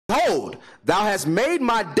Behold, thou hast made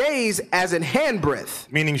my days as an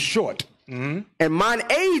handbreadth. Meaning short. And mine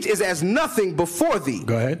age is as nothing before thee.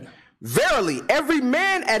 Go ahead. Verily, every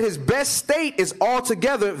man at his best state is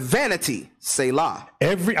altogether vanity. Selah.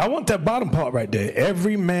 I want that bottom part right there.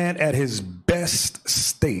 Every man at his best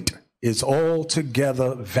state is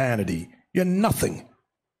altogether vanity. You're nothing.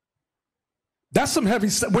 That's some heavy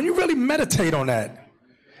stuff. When you really meditate on that,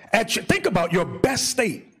 think about your best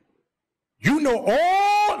state. You know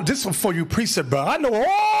all, this is for you precept, bro. I know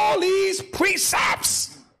all these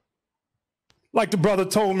precepts. Like the brother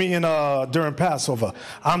told me during Passover,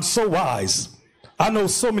 I'm so wise. I know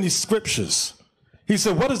so many scriptures. He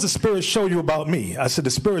said, what does the Spirit show you about me? I said, the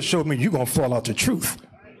Spirit showed me you're going to fall out the truth.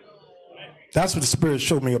 That's what the Spirit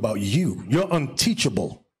showed me about you. You're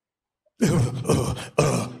unteachable. Then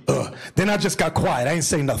I just got quiet. I ain't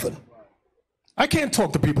say nothing. I can't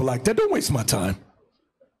talk to people like that. Don't waste my time.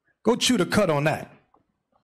 Go chew the cud on that.